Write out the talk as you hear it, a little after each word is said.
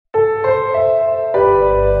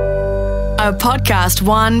A Podcast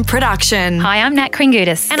One production. Hi, I'm Nat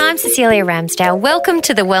Kringoudis. And I'm Cecilia Ramsdale. Welcome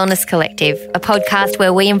to The Wellness Collective, a podcast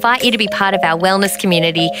where we invite you to be part of our wellness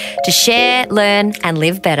community to share, learn and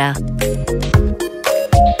live better.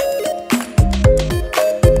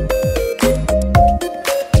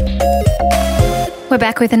 We're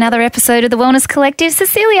back with another episode of The Wellness Collective.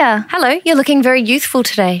 Cecilia. Hello, you're looking very youthful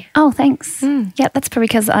today. Oh, thanks. Yeah, that's probably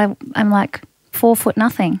because I'm like 4 foot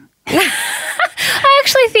nothing. I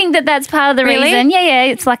actually think that's part of the reason. Yeah,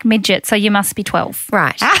 it's like midget, so you must be 12.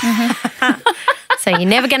 Right. So you're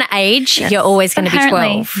never going to age. Yes. You're always going to be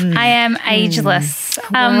 12. I am ageless.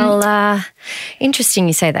 Interesting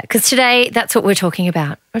you say that, because today that's what we're talking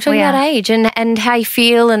about. We're talking about age and how you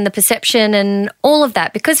feel and the perception and all of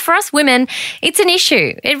that, because for us women, it's an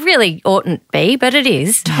issue. It really oughtn't be, but it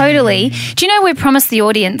is. Totally. Do you know we promised the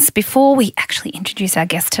audience before we actually introduce our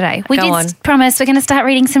guest today? We promise we're going to start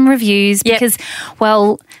reading some reviews because,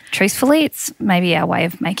 well, truthfully, it's maybe our way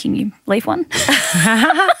of making you leave one.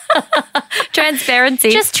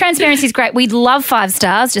 Transparency. Just transparency is great. We'd love 5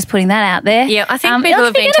 stars, just putting that out there. Yeah, I think people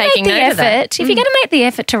have been taking note of that. If you're going to make the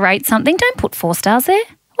effort to rate something, don't put 4 stars there.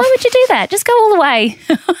 Why would you do that? Just go all the way.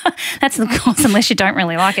 That's, of course, unless you don't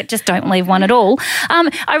really like it, just don't leave one at all.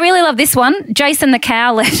 I really love this one. Jason the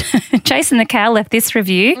Cow left this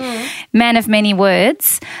review. Man of many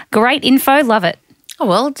words. Great info. Love it. Oh,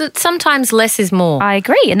 well, sometimes less is more. I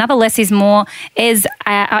agree. Another less is more is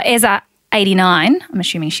 89. I'm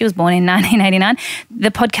assuming she was born in 1989. The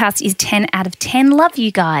podcast is 10 out of 10. Love you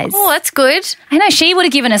guys. Oh, that's good. I know she would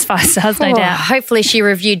have given us 5 stars, no doubt. Hopefully she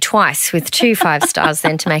reviewed twice with 2 5 stars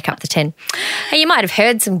then to make up the 10. Hey, you might have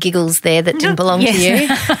heard some giggles there that didn't belong to you.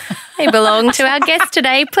 They belong to our guest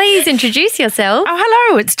today. Please introduce yourself. Oh,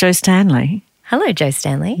 hello. It's Jo Stanley. Hello, Jo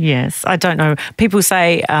Stanley. Yes. I don't know. People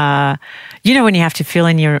say, when you have to fill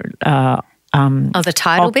in your the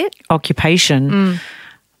title bit? Occupation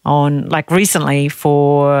on, like recently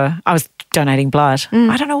I was donating blood.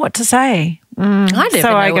 I don't know what to say. I don't know what to say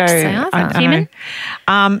either.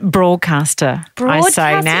 Human? Broadcaster, I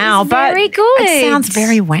say now. Very good. It sounds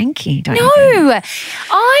very wanky, don't you think?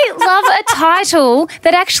 I love a title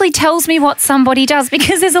that actually tells me what somebody does,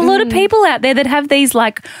 because there's a lot of people out there that have these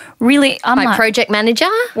really... like project manager?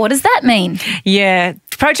 What does that mean? Yeah.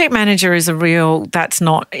 Project manager is that's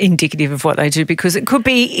not indicative of what they do, because it could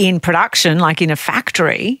be in production, like in a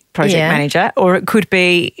factory, project manager, or it could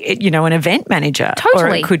be, an event manager. Totally.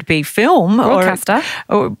 Or it could be film. Broadcaster.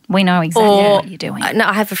 Or we know exactly what you're doing. No,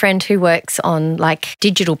 I have a friend who works on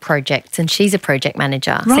digital projects, and she's a project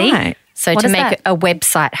manager. Right. See? So to make a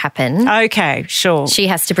website happen, okay, sure, she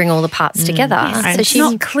has to bring all the parts together. Yes, so she's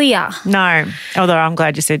not clear. No, although I'm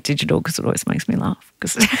glad you said digital, because it always makes me laugh.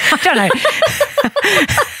 Because I don't know.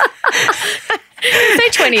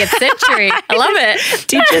 So 20th century. I love it.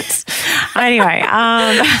 Digits. Anyway,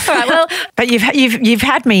 all right. Well, but you've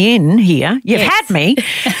had me in here. You've had me.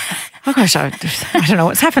 Oh gosh, I don't know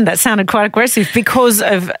what's happened. That sounded quite aggressive because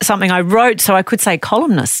of something I wrote, so I could say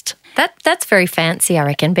columnist. That's very fancy, I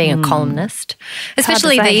reckon, being a columnist,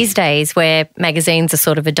 especially these days where magazines are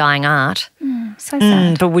sort of a dying art. So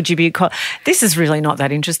sad. But would you be this is really not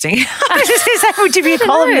that interesting. Would you be a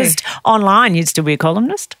columnist online? You'd still be a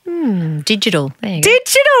columnist? Digital. There you go.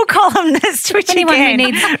 Digital columnist. Which anyone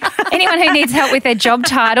who needs help with their job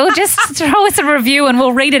title, just throw us a review and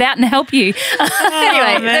we'll read it out and help you.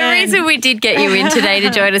 Anyway, the reason we did get you in today to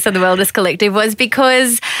join us on the Wellness Collective was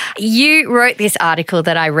because you wrote this article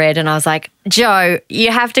that I read, and I was like, Jo,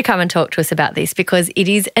 you have to come and talk to us about this, because it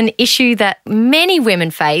is an issue that many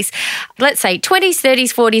women face. Let's say 20s,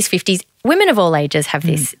 30s, 40s, 50s. Women of all ages have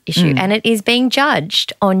this issue, and it is being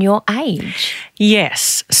judged on your age.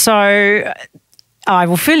 Yes. So I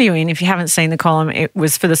will fill you in if you haven't seen the column. It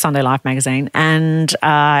was for the Sunday Life magazine, and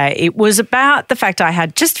it was about the fact I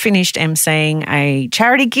had just finished emceeing a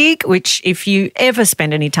charity gig, which if you ever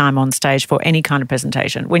spend any time on stage for any kind of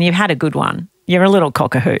presentation, when you've had a good one, you're a little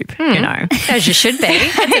cock-a-hoop, As you should be.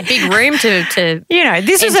 It's a big room to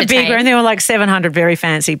this was a big room. There were like 700 very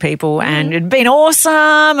fancy people, and it'd been awesome,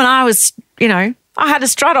 and I was, I had a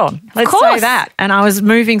strut on. Let's say that. And I was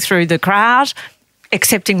moving through the crowd,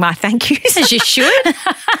 accepting my thank yous. As you should.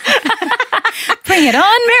 Bring it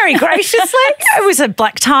on. Very graciously. It was a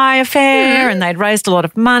black tie affair, and they'd raised a lot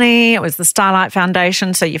of money. It was the Starlight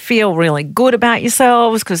Foundation, so you feel really good about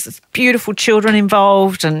yourselves because there's beautiful children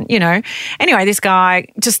involved. And, anyway, this guy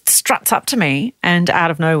just struts up to me and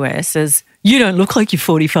out of nowhere says, "You don't look like you're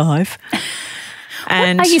 45.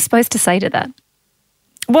 And what are you supposed to say to that?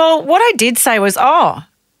 Well, what I did say was,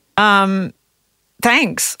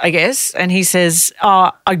 thanks, I guess. And he says,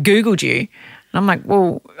 I Googled you. I'm like,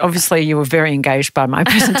 well, obviously you were very engaged by my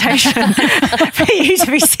presentation for you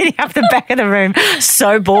to be sitting up the back of the room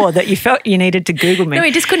so bored that you felt you needed to Google me. No,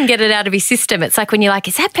 he just couldn't get it out of his system. It's like when you're like,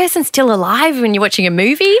 is that person still alive when you're watching a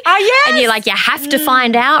movie? Oh, yes. And you're like, you have to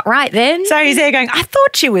find out right then. So he's there going, I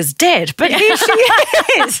thought she was dead, but here she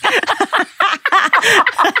is.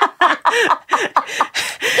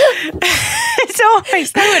 It's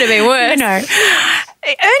always... That would have been worse. You know,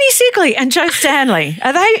 Ernie Sigley and Jo Stanley,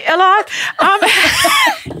 are they alive?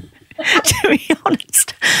 To be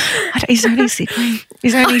honest, is Ernie Sigley?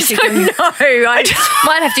 Is Ernie Sigley? No, I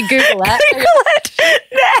might have to Google that. Google it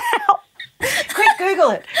now. Quick,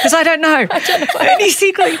 Google it, because I don't know. Ernie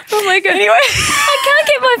Sigley. Oh my God. Anyway, I can't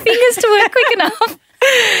get my fingers to work quick enough.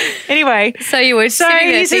 Anyway, So you were sitting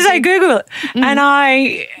there he says, I thinking, Google it. And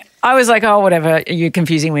I was like, oh, whatever, you're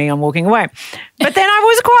confusing me, I'm walking away. But then I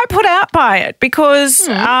was quite put out by it because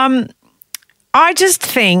I just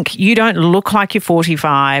think you don't look like you're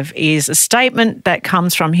 45 is a statement that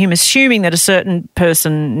comes from him assuming that a certain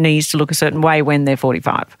person needs to look a certain way when they're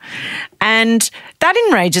 45. And that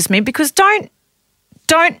enrages me because don't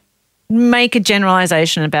make a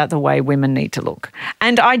generalisation about the way women need to look.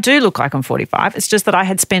 And I do look like I'm 45. It's just that I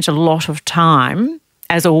had spent a lot of time,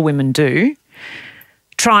 as all women do,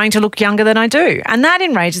 trying to look younger than I do. And that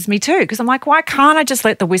enrages me too because I'm like, why can't I just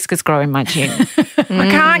let the whiskers grow in my chin? I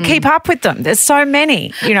can't keep up with them. There's so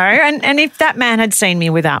many, you know. And if that man had seen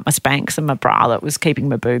me without my Spanx and my bra that was keeping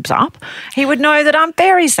my boobs up, he would know that I'm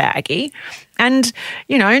very saggy. And,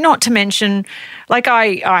 you know, not to mention, like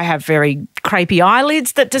I have very crepey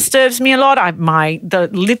eyelids that disturbs me a lot. The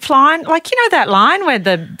lip line, like, you know that line where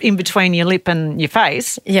the in between your lip and your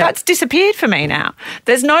face, that's disappeared for me now.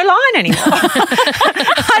 There's no line anymore.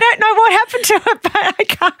 I don't know what happened to it,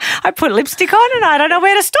 but I put lipstick on and I don't know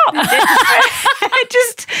where to stop. It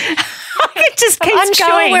just keeps unsure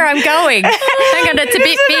going. where I'm going. Hang on, it's a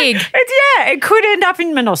bit big. It could end up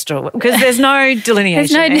in my nostril because there's no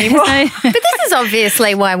delineation anymore. But this is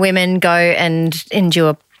obviously why women go and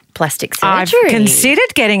endure plastic surgery. I've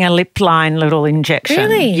considered getting a lip line little injection.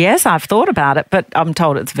 Really? Yes, I've thought about it, but I'm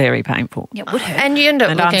told it's very painful. It would hurt. And you end up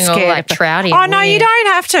looking all like trouty. Oh, no, you don't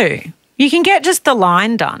have to. You can get just the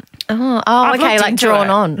line done. Oh, I've okay, looked like into drawn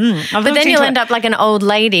it. on. But then you'll end up like an old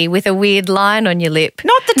lady with a weird line on your lip.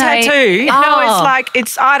 Not the tattoo. No, Oh.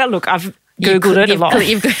 I don't look. I've Googled it a lot.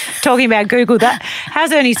 Talking about Google that.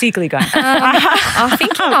 How's Ernie Sigley going? I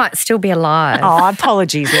think he might still be alive. Oh,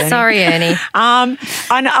 apologies, Ernie. Sorry, Ernie. And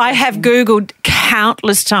I have Googled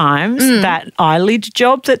countless times that eyelid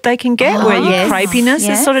job that they can get where your yes. crepiness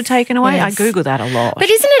is sort of taken away. Yes. I Google that a lot. But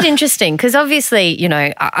isn't it interesting? Because obviously, you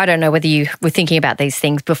know, I don't know whether you were thinking about these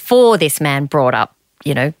things before this man brought up,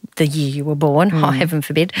 you know, the year you were born. Oh, heaven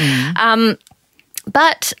forbid.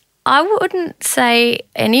 But I wouldn't say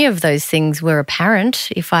any of those things were apparent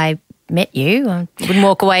if I met you. I wouldn't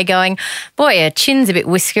walk away going, boy, your chin's a bit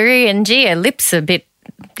whiskery and gee, your lips a bit,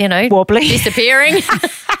 you know, wobbly, disappearing.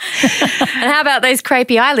 And how about those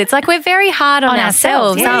crepey eyelids? Like, we're very hard on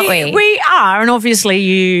ourselves, aren't we? We are, and obviously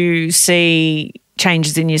you see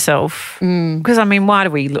changes in yourself. Because, I mean, why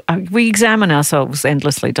do we examine ourselves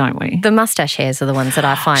endlessly, don't we? The mustache hairs are the ones that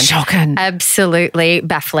I find shocking, absolutely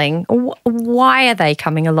baffling. Why are they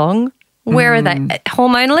coming along? Where are they?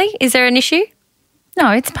 Hormonally, is there an issue?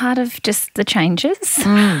 No, it's part of just the changes.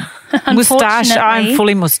 Moustache, I'm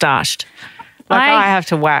fully moustached. Like I have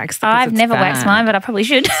to wax. I've never waxed mine, but I probably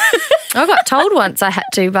should. I got told once I had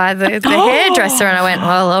to by the hairdresser, and I went,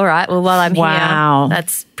 well, all right, well, while I'm here,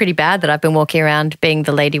 that's pretty bad that I've been walking around being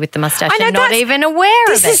the lady with the mustache and not even aware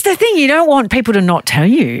of it. This is the thing. You don't want people to not tell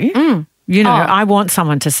you. You know, I want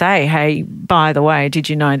someone to say, hey, by the way, did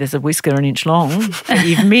you know there's a whisker an inch long that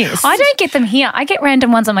you've missed? I don't get them here. I get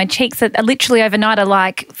random ones on my cheeks that are literally overnight are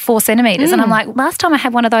like 4 centimetres. And I'm like, last time I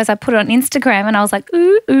had one of those, I put it on Instagram and I was like,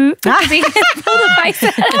 ooh, because you can pull the face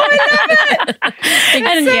out.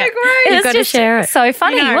 It's so great. You've got to share it. So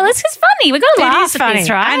funny. You know, well, it's just funny. We've got to laugh at this,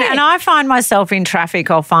 right? And I find myself in traffic,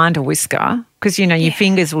 I'll find a whisker. Because, you know, your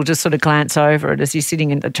fingers will just sort of glance over it as you're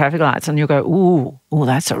sitting in the traffic lights and you'll go, ooh,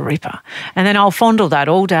 that's a ripper. And then I'll fondle that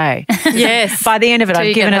all day. Yes. By the end of it,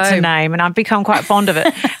 I've given it a name and I've become quite fond of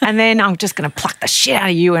it. And then I'm just going to pluck the shit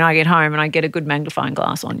out of you when I get home and I get a good magnifying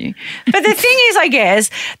glass on you. But the thing is, I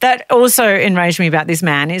guess, that also enraged me about this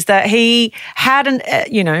man is that he had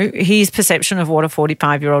his perception of what a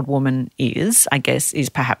 45-year-old woman is, I guess, is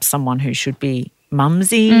perhaps someone who should be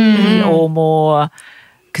mumsy or more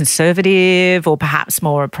conservative or perhaps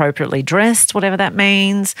more appropriately dressed, whatever that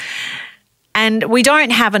means. And we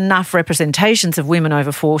don't have enough representations of women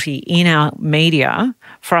over 40 in our media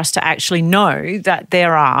for us to actually know that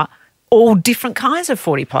there are all different kinds of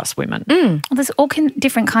 40-plus women. Well, there's all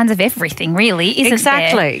different kinds of everything, really, isn't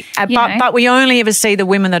Exactly. there? But we only ever see the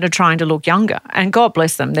women that are trying to look younger. And God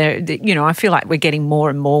bless them. I feel like we're getting more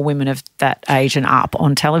and more women of that age and up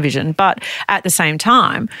on television. But at the same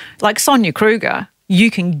time, like Sonia Kruger,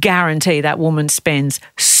 you can guarantee that woman spends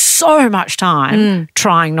so much time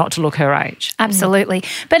trying not to look her age. Absolutely.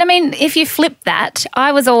 But I mean, if you flip that,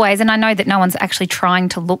 I was always, and I know that no one's actually trying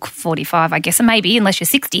to look 45, I guess, maybe unless you're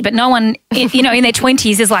 60, but no one, in their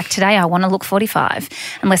 20s is like, today I want to look 45,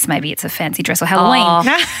 unless maybe it's a fancy dress or Halloween.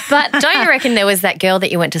 But don't you reckon there was that girl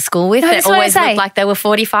that you went to school with that that's what I always say. looked like they were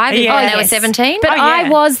 45 even when they were 17? But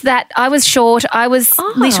I was short, I was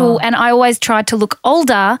little, and I always tried to look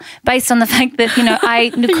older based on the fact that,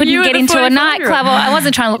 I couldn't get into a nightclub. I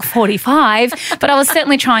wasn't trying to look 45, but I was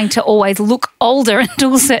certainly trying to always look older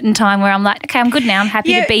until a certain time where I'm like, okay, I'm good now. I'm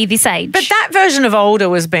happy to be this age. But that version of older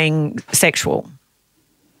was being sexual.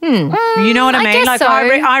 You know what I mean? guess Like so.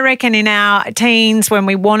 I reckon in our teens when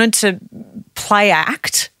we wanted to play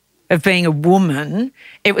act of being a woman,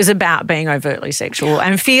 it was about being overtly sexual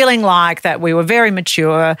and feeling like that we were very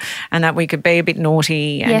mature and that we could be a bit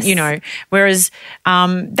naughty and, whereas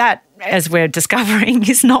that, as we're discovering,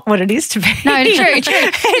 is not what it is to be. No, true. But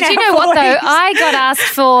you know what, though? I got asked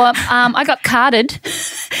for, I got carded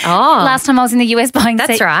last time I was in the US buying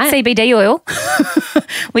CBD oil,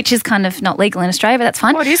 which is kind of not legal in Australia, but that's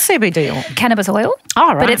fine. What is CBD oil? Cannabis oil.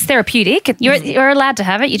 Oh, right. But it's therapeutic. You're allowed to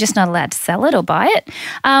have it. You're just not allowed to sell it or buy it.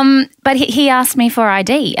 But he asked me for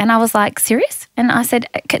ID and I was like, serious? And I said,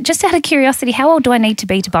 just out of curiosity, how old do I need to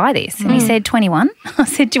be to buy this? And he said, 21. I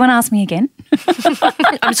said, do you want to ask me again?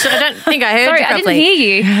 I'm sure I don't think I heard Sorry, you I properly. didn't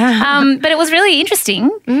hear you. But it was really interesting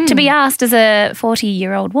to be asked as a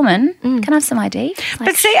 40-year-old woman, can I have some ID? Like,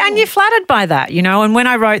 But see, and you're flattered by that, and when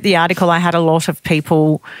I wrote the article, I had a lot of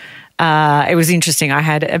people. It was interesting. I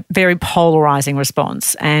had a very polarised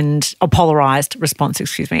response, and there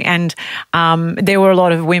were a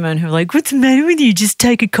lot of women who were like, "What's the matter with you? Just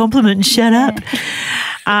take a compliment and shut up."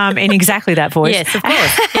 In exactly that voice. Yes, of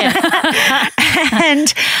course. Yeah.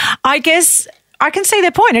 And I guess I can see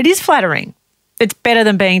their point. It is flattering. It's better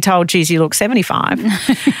than being told, geez, you look 75,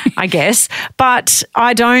 I guess. But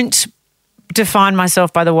I don't define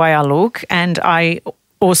myself by the way I look, and I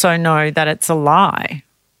also know that it's a lie.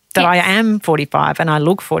 That I am 45 and I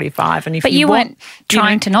look 45. And if but you weren't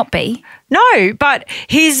trying to not be. No, but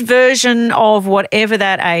his version of whatever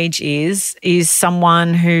that age is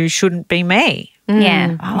someone who shouldn't be me.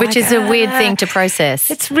 Yeah. Which is a weird thing to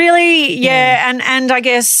process. It's really, and I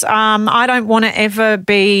guess I don't want to ever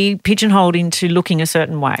be pigeonholed into looking a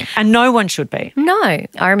certain way, and no one should be. No.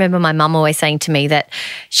 I remember my mum always saying to me that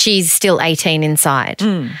she's still 18 inside.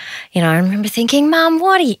 I remember thinking, Mum,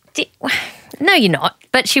 what are you... No, you're not.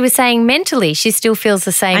 But she was saying mentally she still feels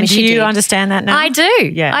the same and as she did. do you understand that now? I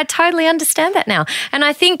do. Yeah. I totally understand that now. And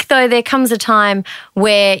I think, though, there comes a time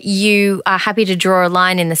where you are happy to draw a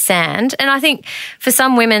line in the sand. And I think for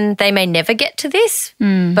some women, they may never get to this.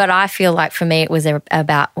 But I feel like for me, it was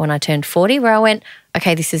about when I turned 40 where I went,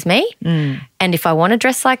 okay, this is me. And if I want to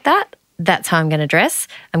dress like that, that's how I'm going to dress.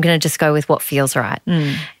 I'm going to just go with what feels right.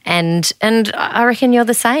 And I reckon you're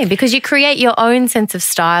the same because you create your own sense of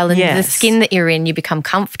style and the skin that you're in, you become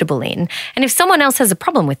comfortable in. And if someone else has a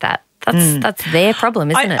problem with that, that's their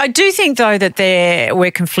problem, isn't it? I do think, though, that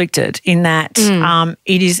we're conflicted in that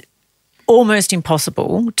it is almost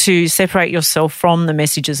impossible to separate yourself from the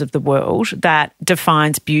messages of the world that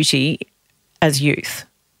defines beauty as youth.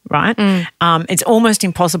 Right? It's almost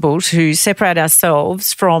impossible to separate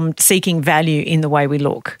ourselves from seeking value in the way we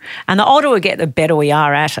look. And the older we get, the better we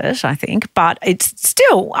are at it, I think. But it's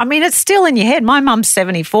still in your head. My mum's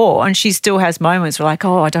 74 and she still has moments where like,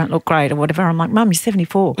 oh, I don't look great or whatever. I'm like, Mum, you're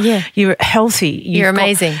 74. Yeah. You're healthy. You're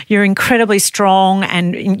amazing. You're incredibly strong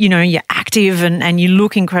and, you're active and you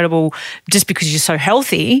look incredible just because you're so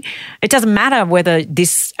healthy. It doesn't matter whether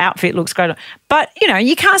this outfit looks great. But,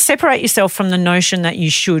 you can't separate yourself from the notion that you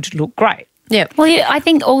should look great. Yeah. Well, I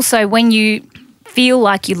think also when you feel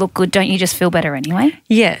like you look good, don't you just feel better anyway?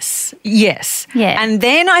 Yes. Yeah. And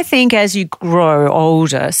then I think as you grow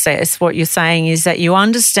older, Cess, what you're saying is that you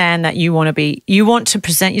understand that you want to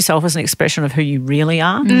present yourself as an expression of who you really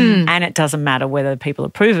are, and it doesn't matter whether people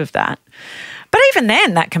approve of that. But even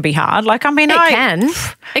then, that can be hard. Like,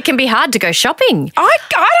 It can be hard to go shopping. I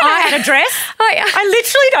don't know how to dress. I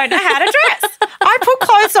literally don't know how to dress. I put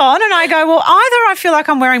clothes on and I go, well, either I feel like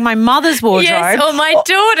I'm wearing my mother's wardrobe. Yes, or my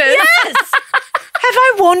daughter's. Yes. Have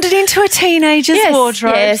I wandered into a teenager's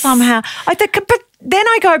wardrobe somehow? But then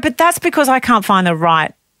I go, but that's because I can't find the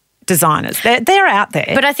right designers. They're out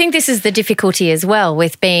there. But I think this is the difficulty as well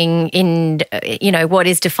with being in, what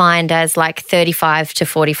is defined as like 35 to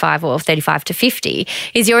 45 or 35 to 50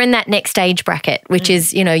 is you're in that next age bracket, which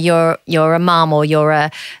is, you're a mum or you're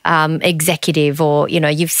a executive or,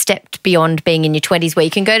 you've stepped beyond being in your 20s where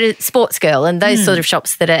you can go to Sports Girl and those sort of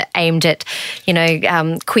shops that are aimed at,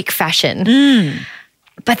 quick fashion.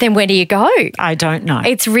 But then where do you go? I don't know.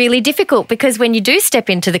 It's really difficult because when you do step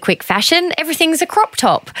into the quick fashion, everything's a crop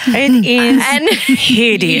top. It is and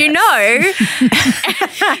hideous.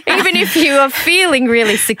 Even if you are feeling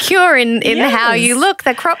really secure in how you look,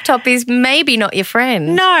 the crop top is maybe not your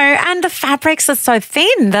friend. No, and the fabrics are so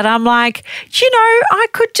thin that I'm like, I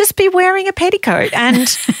could just be wearing a petticoat and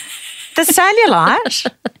the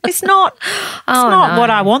cellulite is not what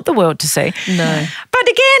I want the world to see. No. But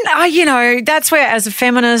again, that's where as a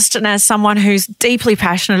feminist and as someone who's deeply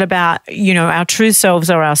passionate about, our true selves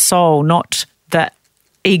are our soul, not the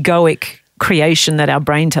egoic creation that our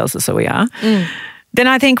brain tells us that we are, then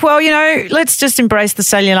I think, well, let's just embrace the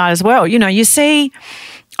cellulite as well. You see,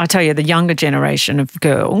 I tell you, the younger generation of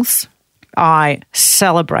girls, I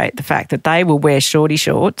celebrate the fact that they will wear shorty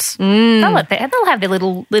shorts. They'll have their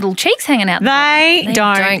little cheeks hanging out. They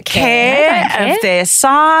don't care They don't care. of their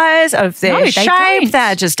size, of their shape. don't.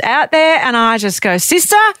 They're just out there, and I just go,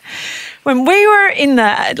 sister, when we were in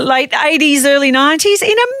the late 80s, early 90s,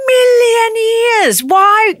 in a million years,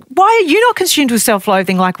 why are you not consumed with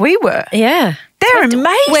self-loathing like we were? Yeah. They're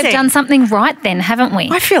amazing. We've done something right then, haven't we?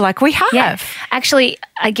 I feel like we have. Yeah. Actually,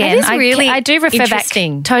 again, That is really I do refer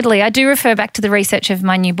interesting. back. Totally. I do refer back to the research of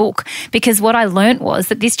my new book because what I learnt was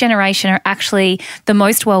that this generation are actually the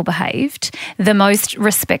most well-behaved, the most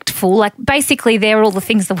respectful. Like basically they're all the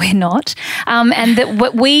things that we're not. And that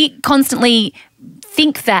what we constantly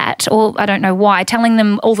think that, or I don't know why, telling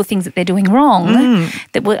them all the things that they're doing wrong,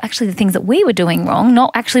 that were actually the things that we were doing wrong,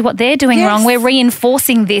 not actually what they're doing wrong. We're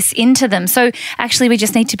reinforcing this into them. So actually we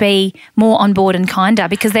just need to be more on board and kinder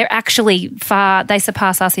because they're actually they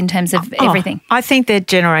surpass us in terms of everything. I think their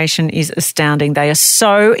generation is astounding. They are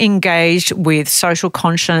so engaged with social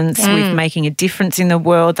conscience, with making a difference in the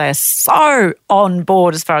world. They are so on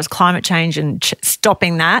board as far as climate change and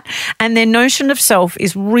stopping that. And their notion of self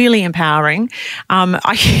is really empowering.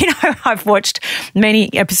 I've watched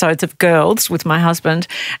many episodes of Girls with my husband,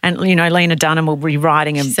 and Lena Dunham will be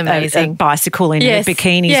riding a bicycle in her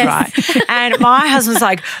bikinis, right? And my husband's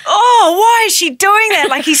like, "Oh, why is she doing that?"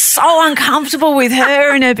 Like he's so uncomfortable with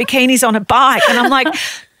her in her bikinis on a bike, and I'm like,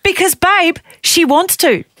 "Because, babe, she wants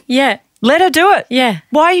to." Yeah. Let her do it. Yeah.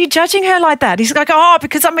 Why are you judging her like that? He's like,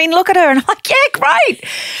 because look at her. And I'm like, yeah, great.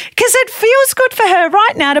 Because it feels good for her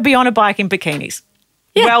right now to be on a bike in bikinis.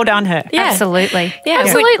 Yeah. Well done, her. Yeah. Absolutely. Yeah,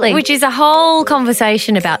 absolutely. Which is a whole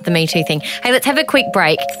conversation about the Me Too thing. Hey, let's have a quick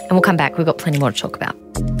break and we'll come back. We've got plenty more to talk about.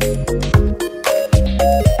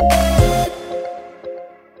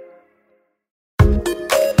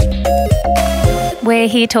 We're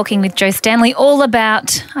here talking with Jo Stanley all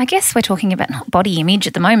about, I guess we're talking about not body image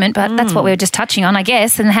at the moment, but that's what we were just touching on, I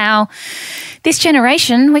guess, and how this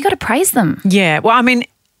generation, we got to praise them. Yeah. Well,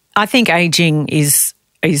 I think ageing is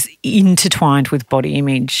intertwined with body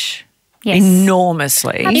image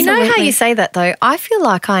enormously. Absolutely. You know how you say that though? I feel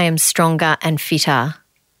like I am stronger and fitter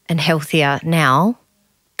and healthier now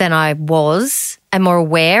than I was and more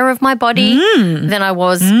aware of my body than I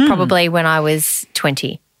was probably when I was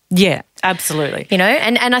 20. Yeah, absolutely.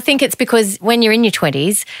 And I think it's because when you're in your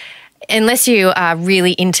 20s, unless you are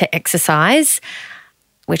really into exercise,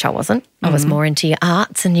 which I wasn't. I was more into your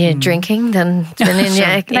arts and your drinking than in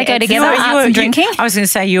your... They go together, arts and drinking. I was going to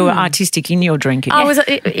say you were artistic in your drinking. Yes, I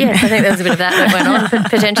think there was a bit of that went on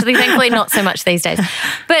potentially. Thankfully, not so much these days.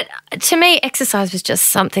 But to me, exercise was just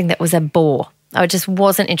something that was a bore. I just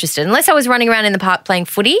wasn't interested. Unless I was running around in the park playing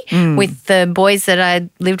footy with the boys that I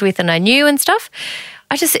lived with and I knew and stuff.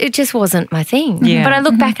 It just wasn't my thing. Yeah. But I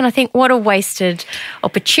look back and I think what a wasted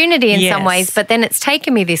opportunity in some ways. But then it's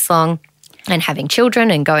taken me this long, and having children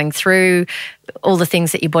and going through all the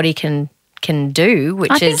things that your body can do,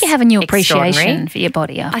 which is I think you have a new extraordinary. appreciation for your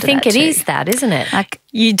body after I think that it too. is that, isn't it? Like,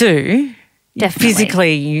 You do. Definitely.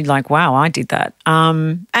 Physically, you're like, wow, I did that.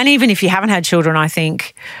 And even if you haven't had children, I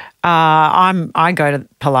think I go to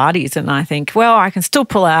Pilates and I think, well, I can still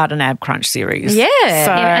pull out an ab crunch series. Yeah.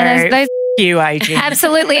 So and those you aging.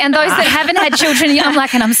 absolutely. And those that haven't had children,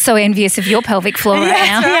 and I'm so envious of your pelvic floor right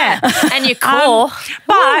now. Yeah. And your core.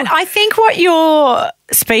 But I think what you're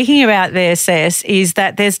speaking about there, Cess, is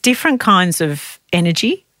that there's different kinds of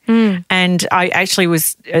energy And I actually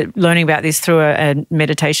was learning about this through a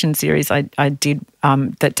meditation series I did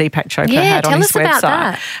that Deepak Chopra had on his website. Tell us about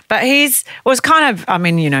that. But was kind of,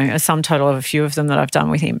 a sum total of a few of them that I've done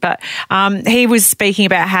with him. But he was speaking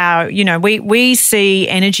about how, we see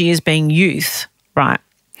energy as being youth, right?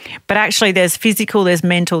 But actually there's physical, there's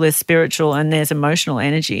mental, there's spiritual, and there's emotional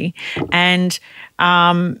energy. And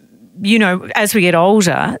as we get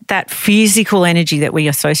older, that physical energy that we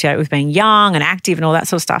associate with being young and active and all that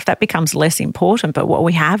sort of stuff, that becomes less important. But what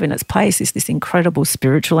we have in its place is this incredible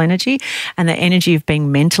spiritual energy and the energy of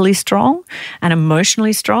being mentally strong and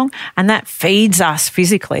emotionally strong. And that feeds us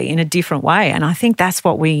physically in a different way. And I think that's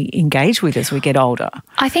what we engage with as we get older.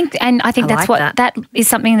 I think that's like that is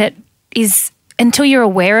something that is, until you're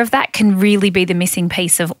aware of that, can really be the missing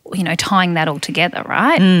piece of, tying that all together,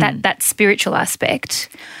 right? That spiritual aspect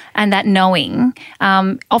and that knowing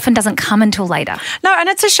often doesn't come until later. No, and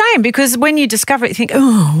it's a shame because when you discover it, you think,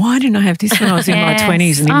 oh, why didn't I have this when I was in my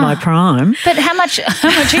 20s and in my prime? But how much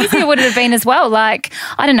easier would it have been as well? Like,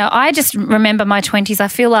 I don't know, I just remember my 20s. I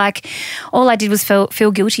feel like all I did was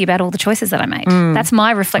feel guilty about all the choices that I made. That's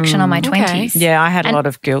my reflection on my 20s. Yeah, I had a lot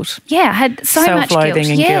of guilt. Yeah, I had so much guilt.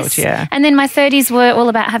 Self-loathing and guilt, yeah. And then my 30s were all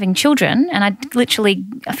about having children, and I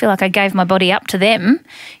feel like I gave my body up to them.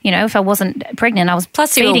 If I wasn't pregnant, I was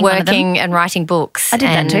Plus you were working and writing books. I did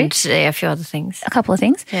that too. Yeah, a few other things. A couple of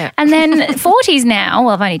things. Yeah. And then 40s now,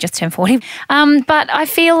 well, I've only just turned 40, but I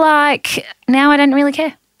feel like now I don't really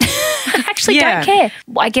care. I actually don't care.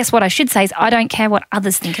 I guess what I should say is I don't care what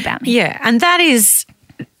others think about me. Yeah, and that is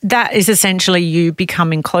essentially you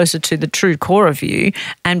becoming closer to the true core of you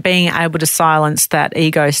and being able to silence that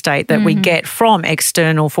ego state that we get from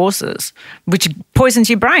external forces, which poisons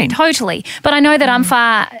your brain. Totally. But I know that I'm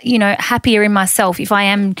far, happier in myself if I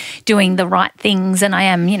am doing the right things and I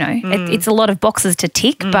am, it's a lot of boxes to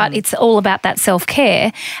tick, but it's all about that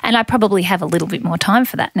self-care. And I probably have a little bit more time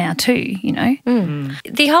for that now too,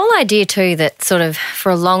 The whole idea too that sort of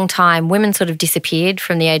for a long time women sort of disappeared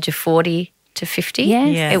from the age of 40 to 50.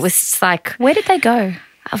 Yes. It was like, where did they go?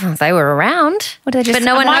 Oh, they were around, What did they but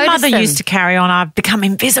no one My noticed mother them. used to carry on, I've become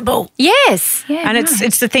invisible. Yes. Yeah, And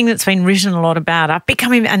it's the thing that's been written a lot about. I've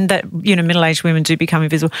become, and that, middle-aged women do become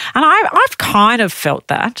invisible. And I've kind of felt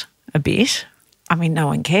that a bit. I mean, no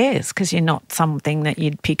one cares because you're not something that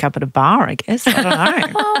you'd pick up at a bar, I guess. I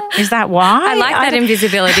don't know. Is that why? I like that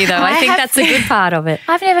invisibility though. I think that's a good part of it.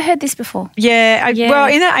 I've never heard this before. Yeah. Well,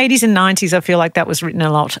 in the 80s and 90s, I feel like that was written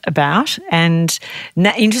a lot about. And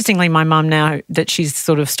interestingly, my mum, now that she's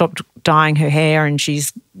sort of stopped dyeing her hair and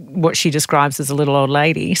she's what she describes as a little old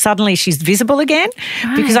lady, suddenly she's visible again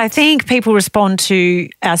because I think people respond to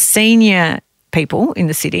our senior people in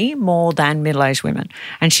the city more than middle-aged women.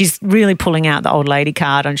 And she's really pulling out the old lady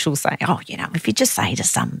card and she'll say, if you just say to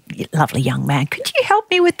some lovely young man, could you help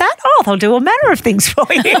me with that? Oh, they'll do a manner of things for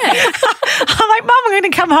you. I'm like, Mum, I'm going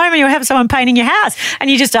to come home and you'll have someone painting your house and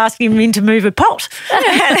you just ask him in to move a pot.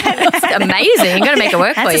 It's amazing. You've got to make it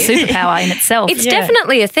work for you. That's a superpower in itself. It's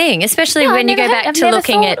definitely a thing, especially when you go back to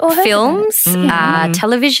looking at films,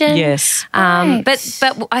 television. Yes.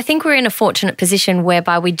 But I think we're in a fortunate position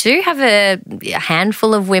whereby we do have a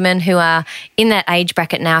handful of women who are in that age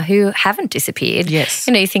bracket now who haven't disappeared. Yes.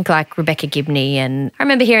 You think like Rebecca Gibney, and I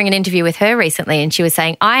remember hearing an interview with her recently and she was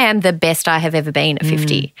saying, I am the best I have ever been at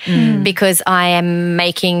 50 because I am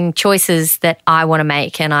making choices that I want to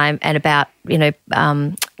make and about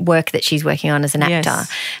work that she's working on as an actor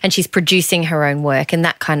and she's producing her own work and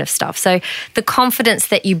that kind of stuff. So the confidence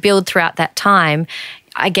that you build throughout that time,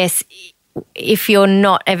 I guess if you're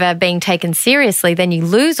not ever being taken seriously, then you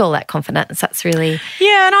lose all that confidence. That's really...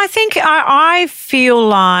 Yeah, and I think I feel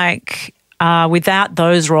like without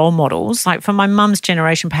those role models, like for my mum's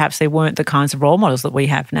generation, perhaps there weren't the kinds of role models that we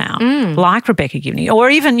have now, like Rebecca Gibney, or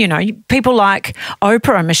even, people like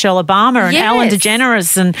Oprah and Michelle Obama and Ellen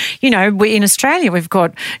DeGeneres. And, in Australia, we've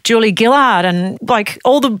got Julie Gillard and like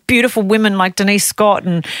all the beautiful women like Denise Scott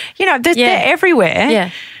and, they're everywhere.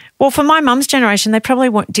 Yeah. Well, for my mum's generation, they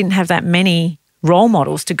probably didn't have that many role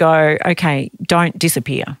models to go, okay, don't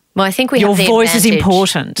disappear. Well, I think your have the voice is advantage.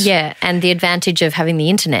 important. Yeah, and the advantage of having the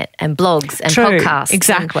internet and blogs and True, podcasts.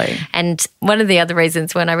 exactly. And one of the other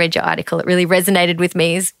reasons when I read your article, it really resonated with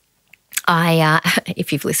me is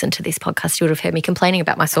if you've listened to this podcast, you would have heard me complaining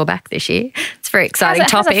about my sore back this year. It's a very exciting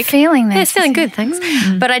topic. How's it feeling then? Yeah, it's feeling good, thanks.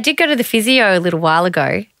 But I did go to the physio a little while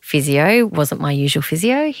ago. Physio wasn't my usual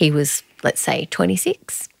physio. He was, let's say,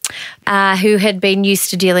 26. Who had been used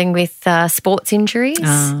to dealing with sports injuries.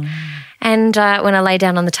 And when I lay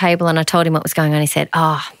down on the table and I told him what was going on, he said,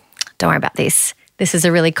 don't worry about this. This is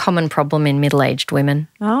a really common problem in middle-aged women.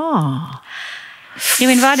 Oh. You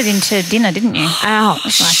invited him to dinner, didn't you?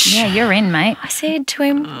 Ouch. Like, yeah, you're in, mate. I said to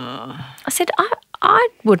him, I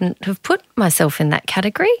wouldn't have put myself in that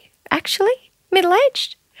category, actually,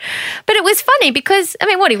 middle-aged. But it was funny because, I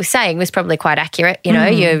mean, what he was saying was probably quite accurate. You know,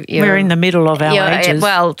 we're in the middle of our ages.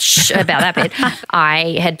 Well, about that bit.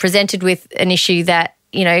 I had presented with an issue that,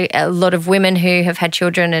 you know, a lot of women who have had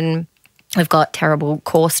children and have got terrible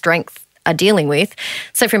core strength are dealing with.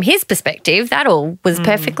 So from his perspective, that all was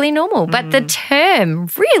perfectly normal. But the term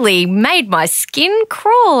really made my skin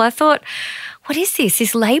crawl. I thought, what is this?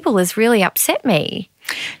 This label has really upset me.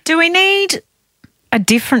 Do we need a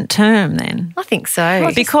different term then? I think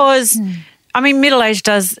so. Because, I mean, middle-age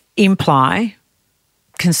does imply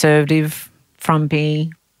conservative,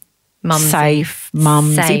 frumpy, Mumsy. safe,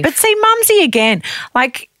 mumsy. Safe. But see, mumsy again,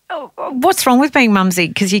 like, what's wrong with being mumsy?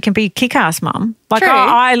 Because you can be kick-ass mum. Like, True.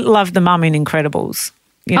 I love the mum in Incredibles.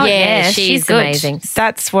 You know? Yeah, she's she's good. amazing.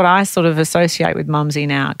 That's what I sort of associate with mumsy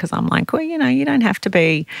now, because I'm like, well, you know, you don't have to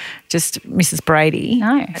be just Mrs. Brady.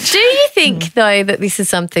 No. Do you think, though, that this is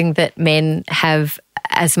something that men have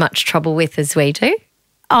as much trouble with as we do?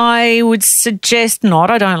 I would suggest not.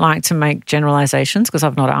 I don't like to make generalisations because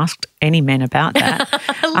I've not asked any men about that.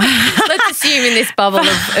 Let's assume in this bubble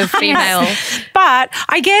of female. But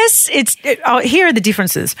I guess here are the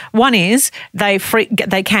differences. One is they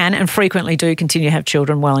can and frequently do continue to have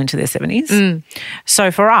children well into their 70s. So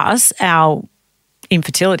for us, our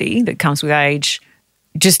infertility that comes with age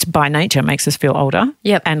just by nature makes us feel older.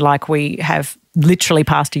 Yep. And like we have literally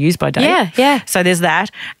passed a use by date. Yeah, yeah. So there's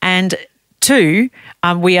that. And two,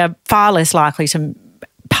 we are far less likely to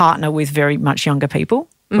partner with very much younger people,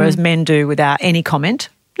 whereas men do without any comment.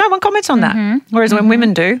 No one comments on that. Whereas when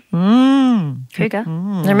women do, Cougar.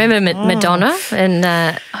 I remember Madonna and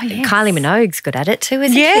Kylie Minogue's good at it too,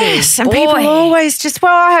 isn't she? yes, and people always just,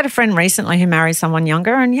 well, I had a friend recently who married someone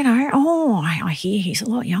younger and, you know, I hear he's a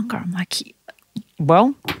lot younger. I'm like,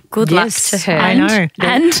 well, Good luck to her. I know.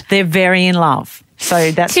 And they're very in love.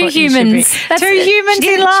 So that's two what you should humans. be. Two humans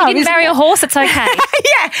in love. She didn't marry a horse, it's okay.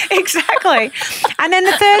 Yeah, exactly. And then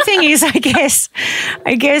the third thing is,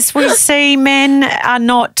 I guess we see men are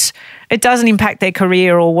not, it doesn't impact their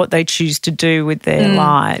career or what they choose to do with their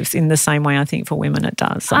lives in the same way I think for women it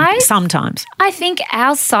does sometimes. I think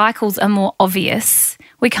our cycles are more obvious.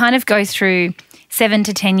 We kind of go through 7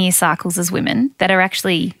 to 10 year cycles as women that are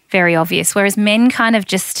actually very obvious, whereas men kind of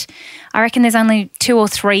just, I reckon there's only 2 or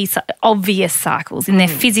 3 obvious cycles in their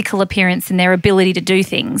physical appearance and their ability to do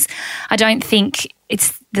things. I don't think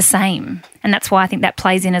it's the same, and that's why I think that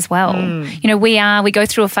plays in as well. You know, we go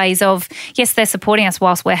through a phase of, yes, they're supporting us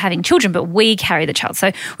whilst we're having children, but we carry the child.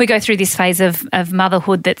 So we go through this phase of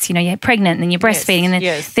motherhood that's, you know, you're pregnant and then you're breastfeeding and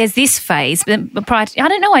then there's this phase. But prior to, I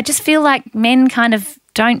don't know, I just feel like men kind of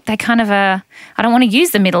I don't want to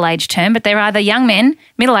use the middle-aged term, but they're either young men,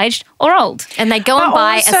 middle-aged or old. And they go and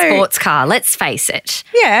buy a sports car, let's face it.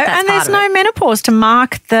 Yeah, That's and there's part of no menopause to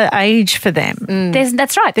mark the age for them.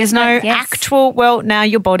 That's right. There's no actual, well, now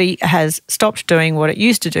your body has stopped doing what it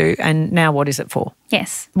used to do and now what is it for?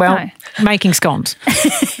 Yes. Well, No. making scones.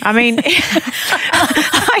 I mean,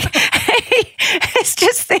 it's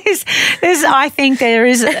just I think there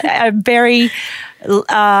is a very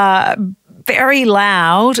very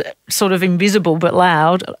loud, sort of invisible but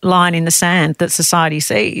loud line in the sand that society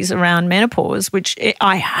sees around menopause, which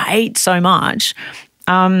I hate so much.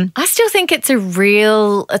 I still think it's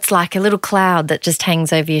like a little cloud that just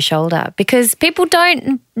hangs over your shoulder because people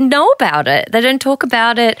don't know about it. They don't talk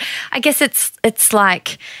about it. I guess it's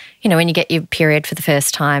like, you know, when you get your period for the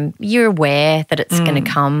first time, you're aware that it's going to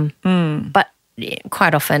come, but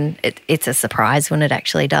quite often it's a surprise when it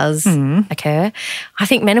actually does occur. I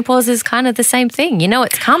think menopause is kind of the same thing. You know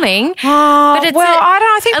it's coming. But it's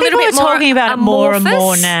I think people are more talking about it more and more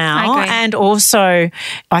amorphous. now. I agree. And also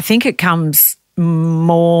I think it comes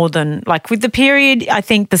more than, like with the period, I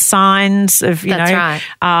think the signs of, you That's know, right.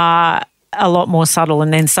 are a lot more subtle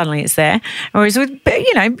and then suddenly it's there. Whereas with,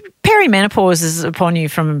 you know, perimenopause is upon you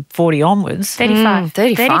from 40 onwards. 35.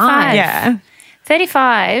 35. Yeah.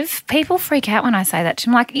 35, people freak out when I say that.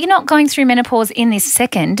 I'm like, you're not going through menopause in this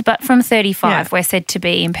second, but from 35, we're said to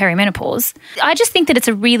be in perimenopause. I just think that it's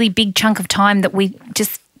a really big chunk of time that we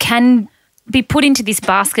just can be put into this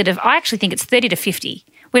basket of, I actually think it's 30 to 50.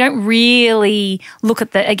 We don't really look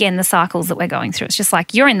at the cycles that we're going through. It's just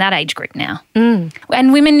like, you're in that age group now. And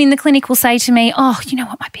women in the clinic will say to me, oh, you know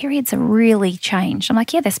what, my periods are really changed. I'm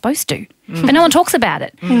like, yeah, they're supposed to. But no one talks about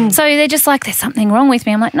it. So they're just like, there's something wrong with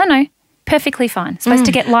me. I'm like, no. Perfectly fine. Supposed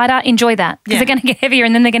to get lighter, enjoy that. Because they're going to get heavier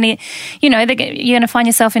and then they're going to, you know, you're going to find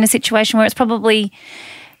yourself in a situation where it's probably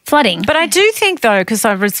flooding. But I do think, though, because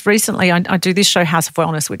I was recently, I do this show House of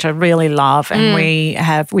Wellness, which I really love, and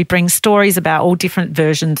we bring stories about all different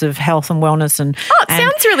versions of health and wellness. And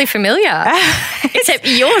sounds really familiar, except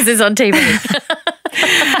yours is on TV.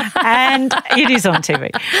 And it is on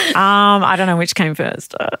TV. I don't know which came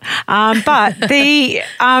first. But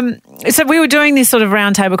so we were doing this sort of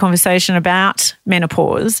roundtable conversation about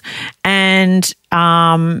menopause, and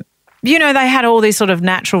they had all these sort of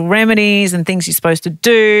natural remedies and things you're supposed to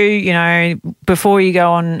do, before you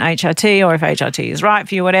go on HRT, or if HRT is right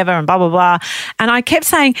for you, whatever, and blah, blah, blah. And I kept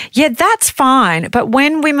saying, yeah, that's fine. But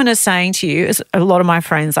when women are saying to you, as a lot of my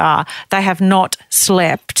friends are, they have not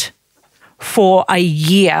slept for a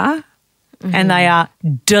year and they are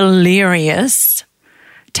delirious,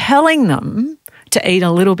 telling them to eat a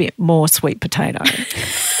little bit more sweet potato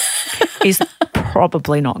is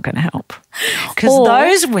probably not going to help, because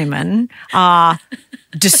those women are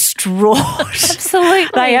distraught. Absolutely.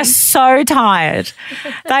 They are so tired.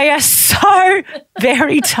 They are so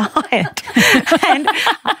very tired. And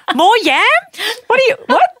more yam?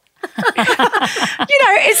 What?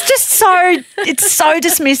 It's so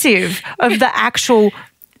dismissive of the actual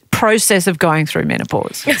process of going through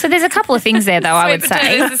menopause. So there's a couple of things there, though, I would say.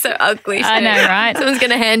 Potatoes are so ugly. I know, right? Someone's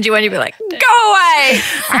going to hand you one, you'll be like, go away.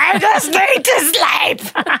 I just need to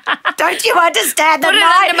sleep. Don't you understand? Put it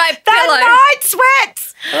under my pillow. The night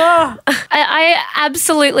sweats. Oh. I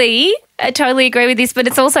absolutely totally agree with this, but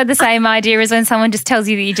it's also the same idea as when someone just tells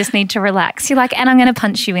you that you just need to relax. You're like, and I'm going to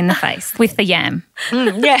punch you in the face with the yam.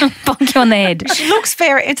 Yeah. Bonk you on the head. It looks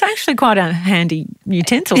it's actually quite a handy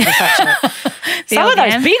utensil to touch it. Some of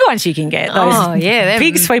those big ones you can get, those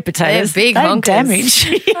big sweet potatoes, big they damage.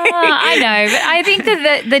 I know, but I think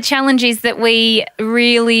that the challenge is that we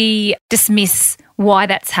really dismiss why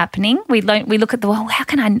that's happening. We look at how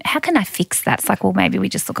can I fix that? It's like, well, maybe we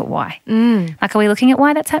just look at why. Like, are we looking at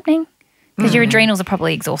why that's happening? Because your adrenals are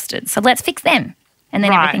probably exhausted. So let's fix them. And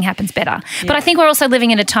then everything happens better. Yeah. But I think we're also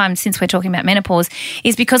living in a time, since we're talking about menopause,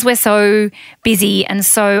 is because we're so busy and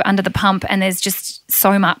so under the pump, and there's just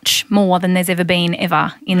so much more than there's ever been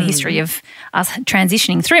in the history of us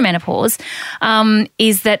transitioning through menopause,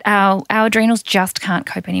 is that our adrenals just can't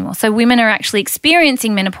cope anymore. So women are actually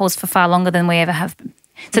experiencing menopause for far longer than we ever have.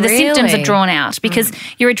 So the symptoms are drawn out because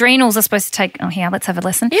your adrenals are supposed to take. Oh, here, let's have a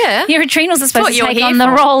listen. Yeah, your adrenals are supposed to take on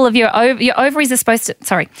the role of your ovaries are supposed to.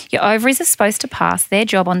 Sorry, your ovaries are supposed to pass their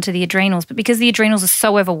job onto the adrenals, but because the adrenals are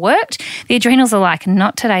so overworked, the adrenals are like,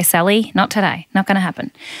 not today, Sally, not today, not going to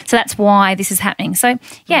happen. So that's why this is happening. So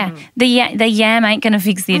the yam ain't going to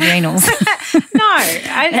fix the adrenals. No,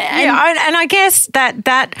 and I guess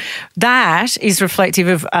that is reflective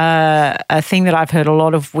of a thing that I've heard a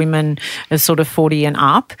lot of women of sort of 40 and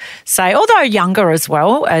up say, although younger as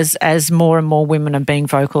well, as more and more women are being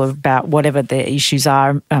vocal about whatever their issues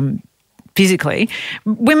are physically,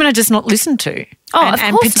 women are just not listened to.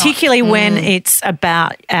 And particularly when it's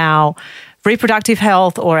about our reproductive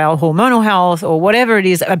health or our hormonal health or whatever it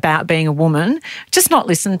is about being a woman, just not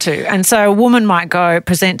listened to. And so a woman might go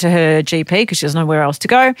present to her GP because she doesn't know where else to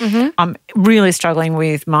go. I'm really struggling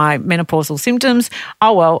with my menopausal symptoms.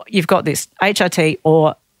 Oh, well, you've got this HRT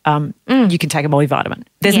or you can take a multivitamin.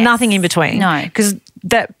 There's nothing in between. No. Because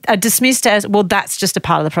that are dismissed as, well, that's just a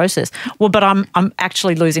part of the process. Well, but I'm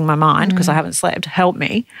actually losing my mind because I haven't slept. Help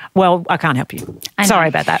me. Well, I can't help you. Sorry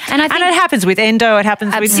about that. And it happens with endo. It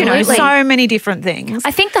happens with, so many different things.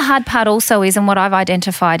 I think the hard part also is, and what I've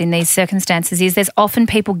identified in these circumstances is there's often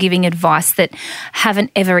people giving advice that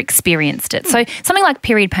haven't ever experienced it. So something like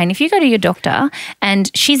period pain, if you go to your doctor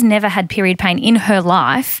and she's never had period pain in her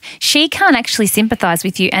life, she can't actually sympathise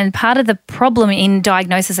with you. And part of the problem in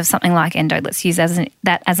diagnosis of something like endo, let's use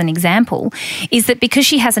that as an example, is that because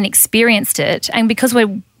she hasn't experienced it and because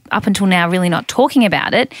we're up until now really not talking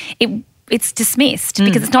about it, it's dismissed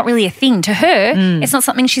because it's not really a thing to her. It's not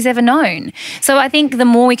something she's ever known. So I think the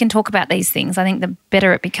more we can talk about these things, I think the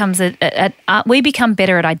better it becomes. We become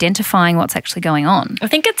better at identifying what's actually going on. I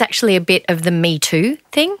think it's actually a bit of the Me Too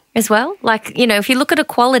thing as well. Like, if you look at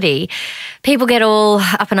equality, people get all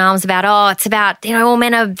up in arms about, it's about, all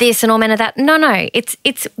men are this and all men are that. No,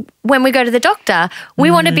 it's when we go to the doctor,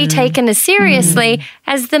 we want to be taken as seriously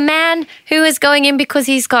as the man who is going in because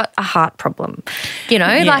he's got a heart problem,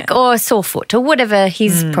 or a sore foot or whatever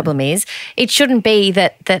his problem is. It shouldn't be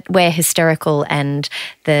that we're hysterical and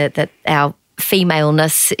that our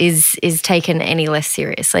femaleness is taken any less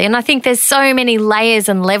seriously. And I think there's so many layers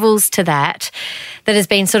and levels to that has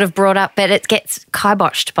been sort of brought up, but it gets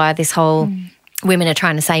kiboshed by this whole women are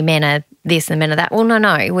trying to say men are this and men are that. Well,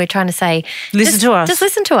 no, we're trying to say listen to us. Just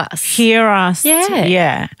listen to us. Hear us.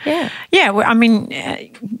 Yeah. Well, I mean,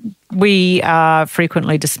 we are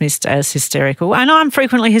frequently dismissed as hysterical, and I'm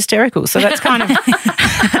frequently hysterical, so that's kind of that's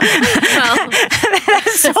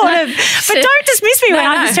sort of. But don't dismiss me when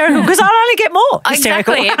I'm hysterical, because I'll only get more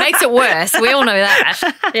hysterical. Exactly, it makes it worse. We all know that.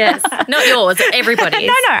 Yes, not yours, everybody's.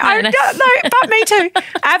 No, but me too.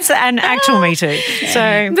 Absolutely, and actual me too.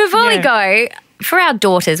 So before we go, for our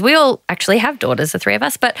daughters, we all actually have daughters, the three of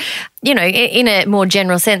us, but, you know, in a more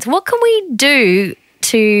general sense, what can we do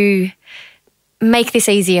to make this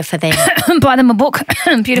easier for them? Buy them a book.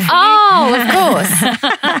 Beautiful. Oh, of course.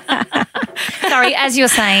 Sorry, as you're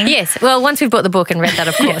saying. Yes. Well, once we've bought the book and read that,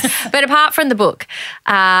 of course. But apart from the book,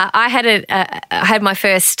 I had my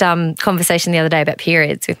first conversation the other day about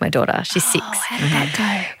periods with my daughter. She's 6. How did that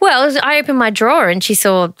go? Well, I opened my drawer and she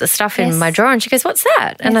saw the stuff in my drawer and she goes, "What's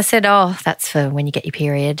that?" And I said, "Oh, that's for when you get your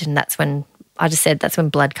period, and that's when." I just said that's when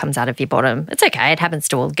blood comes out of your bottom. It's okay. It happens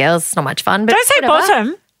to all girls. It's not much fun. But don't say whatever.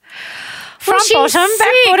 bottom. Front she's bottom, back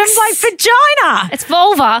 6. bottom, like vagina. It's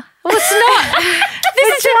vulva. Well, it's not.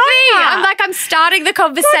 This is the thing. I'm starting the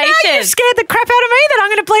conversation. Well, now you've scared the crap out of me that I'm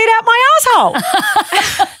going to bleed out my asshole.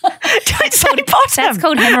 Don't say bottom. That's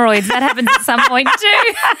called hemorrhoids. That happens at some point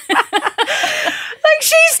too. Like,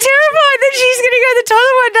 she's terrified that she's going to go to the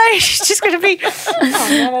toilet one day. She's just going to be just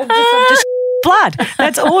blood.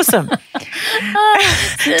 That's awesome. Do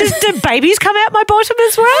babies come out my bottom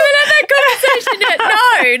as well? I haven't had that conversation yet.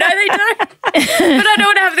 No, they don't. But I don't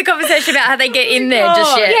want to have the conversation about how they get in there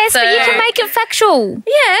just yet. Yes, but you can make it factual.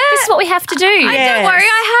 Yeah. This is what we have to do. Don't worry,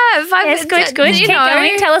 I have. Yes, good. You Keep know.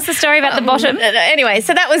 going. Tell us the story about the bottom. Anyway,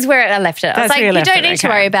 so that was where I left it. I was like, you don't need to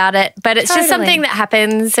worry about it, but it's just something that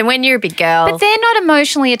happens. And when you're a big girl. But they're not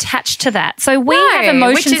emotionally attached to that. So we have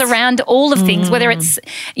emotions around all of things, whether it's,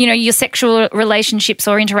 you know, your sexual relationships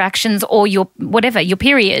or interactions or your whatever, your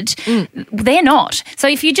period. They're not. So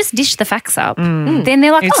if you just dish the facts up, then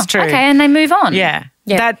they're like, It's true. okay, and they move on. Yeah.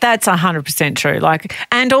 That's 100% true. Like,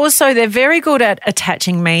 and also they're very good at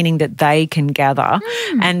attaching meaning that they can gather,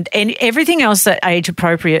 and everything else that age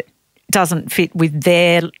appropriate doesn't fit with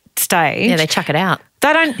their stage. Yeah, they chuck it out.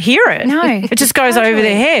 They don't hear it. No, it just goes over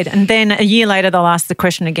their head, and then a year later they'll ask the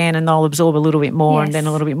question again, and they'll absorb a little bit more, and then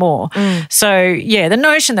a little bit more. So yeah, the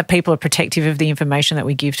notion that people are protective of the information that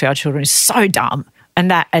we give to our children is so dumb. And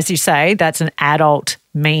that, as you say, that's an adult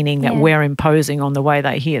meaning that we're imposing on the way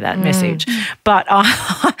they hear that message. But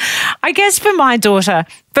I guess for my daughter,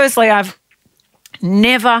 firstly, I've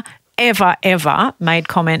never, ever, ever made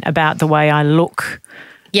comment about the way I look.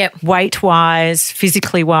 Yep. Weight-wise,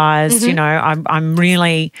 physically-wise, you know, I'm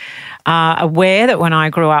really aware that when I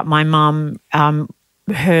grew up, my mum,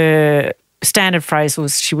 her standard phrase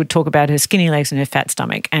was she would talk about her skinny legs and her fat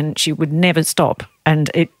stomach, and she would never stop. And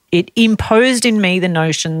it imposed in me the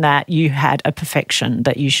notion that you had a perfection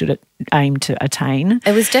that you should aim to attain.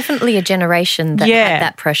 It was definitely a generation that had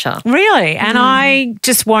that pressure. Really. And I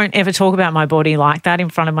just won't ever talk about my body like that in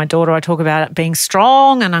front of my daughter. I talk about it being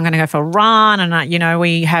strong, and I'm going to go for a run. And, you know,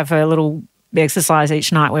 we have a little exercise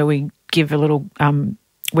each night where we give a little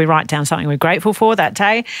we write down something we're grateful for that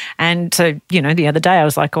day. And so, you know, the other day I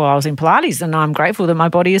was like, I was in Pilates and I'm grateful that my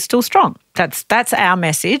body is still strong. That's our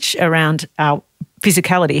message around our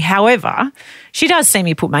physicality. However, she does see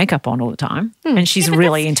me put makeup on all the time, and she's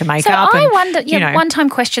really into makeup. So I and, wonder, you know, one time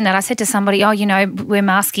question that I said to somebody, you know, we're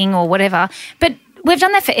masking or whatever, but we've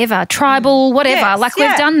done that forever, tribal, whatever.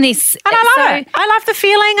 We've done this. And I love it. I love the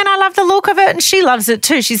feeling and I love the look of it, and she loves it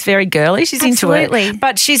too. She's very girly. She's into it.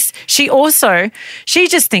 But she just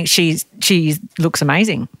thinks she looks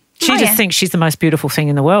amazing. She just thinks she's the most beautiful thing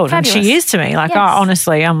in the world. Fabulous. And she is to me. Like,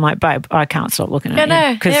 honestly, I'm like, babe, I can't stop looking at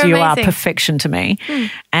you because you are perfection to me.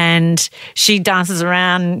 And she dances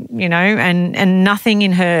around, you know, and nothing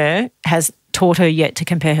in her has taught her yet to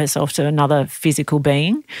compare herself to another physical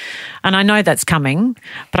being. And I know that's coming,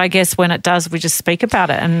 but I guess when it does, we just speak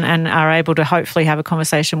about it and are able to hopefully have a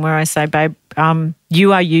conversation where I say, babe,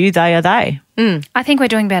 you are you, they are they. I think we're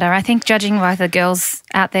doing better. I think judging by the girls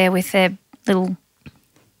out there with their little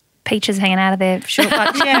peaches hanging out of their short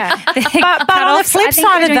butts. But on the flip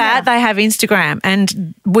side of that, they have Instagram,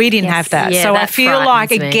 and we didn't have that. Yeah, so I feel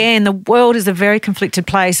like, again, the world is a very conflicted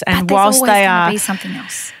place, and whilst they are be something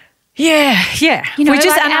else. Yeah. You know, we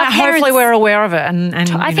just, like and our hopefully we're aware of it. And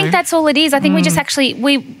I think that's all it is. I think we just actually,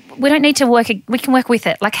 we don't need to work, we can work with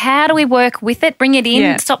it. Like, how do we work with it? Bring it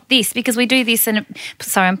in, stop this, because we do this and,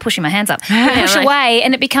 sorry, I'm pushing my hands up. We push away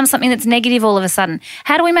and it becomes something that's negative all of a sudden.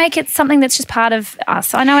 How do we make it something that's just part of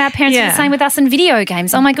us? I know our parents are the same with us in video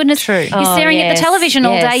games. Oh my goodness. True. You're staring at the television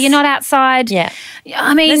all day. You're not outside. Yeah.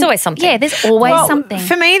 I mean. There's always something. Yeah, there's always something.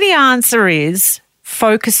 For me, the answer is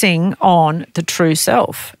focusing on the true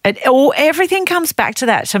self. Everything comes back to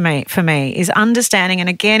that for me is understanding, and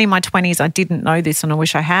again in my 20s I didn't know this and I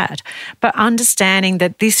wish I had, but understanding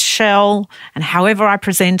that this shell and however I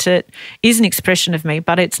present it is an expression of me,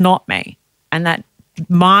 but it's not me, and that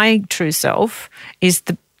my true self is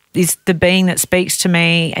the being that speaks to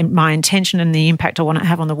me, and my intention and the impact I want to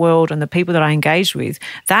have on the world and the people that I engage with.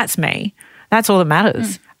 That's me. That's all that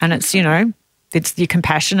matters. And it's, it's your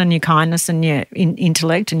compassion and your kindness and your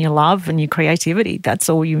intellect and your love and your creativity. That's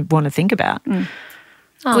all you want to think about.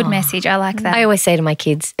 Good message. I like that. I always say to my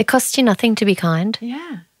kids, it costs you nothing to be kind.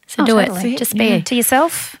 Yeah. So do totally. it. Just be. To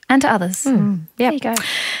yourself and to others. There you go.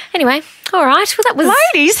 Anyway, all right. Well, that was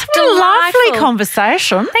Ladies, what a lovely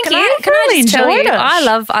conversation. Thank you. Can I really just tell enjoyed you,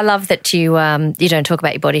 it. I love that you don't talk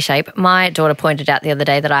about your body shape. My daughter pointed out the other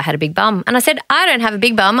day that I had a big bum, and I said, I don't have a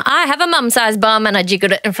big bum. I have a mum-sized bum, and I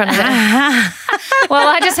jiggled it in front of her. Well,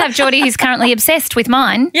 I just have Geordie who's currently obsessed with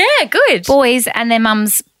mine. Yeah, good. Boys and their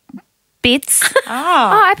mums' bits.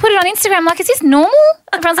 I put it on Instagram. Like, is this normal?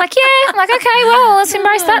 Everyone's like, yeah. I'm like, okay, well, let's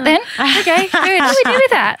embrace that then. Okay, good. What do we do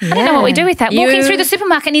with that? I don't know what we do with that. Walking through the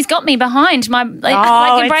supermarket and he's got me behind my,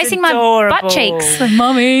 like embracing my butt cheeks. Like,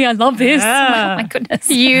 Mummy, I love this. Oh my goodness.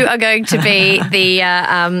 You are going to be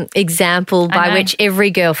the example by which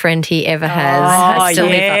every girlfriend he ever has to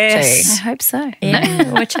live up to. I hope so.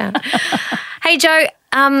 Yeah, watch out. Hey, Jo,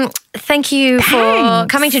 thank you for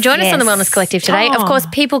coming to join us on the Wellness Collective today. Of course,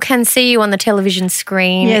 people can see you on the television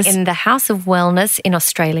screen in the House of Wellness in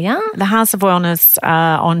Australia. The House of Wellness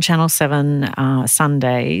on Channel 7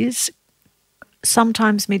 Sundays.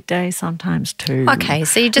 Sometimes midday, sometimes 2. Okay,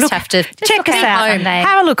 so you just have to check us out.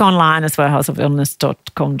 Have a look online as well,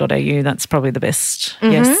 houseofwellness.com.au. That's probably the best.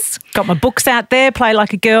 Yes. Got my books out there, Play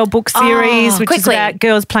Like a Girl book series, which is about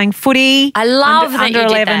girls playing footy. I love that under you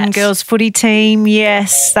did 11 that. girls footy team.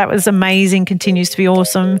 Yes, that was amazing. Continues to be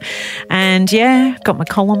awesome. And got my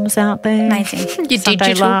columns out there. Amazing. Your Sunday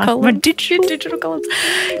digital Laugh. columns. My digital columns.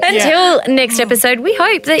 Until next episode, we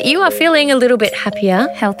hope that you are feeling a little bit happier,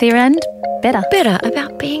 Healthier and better. better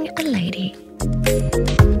about being a lady.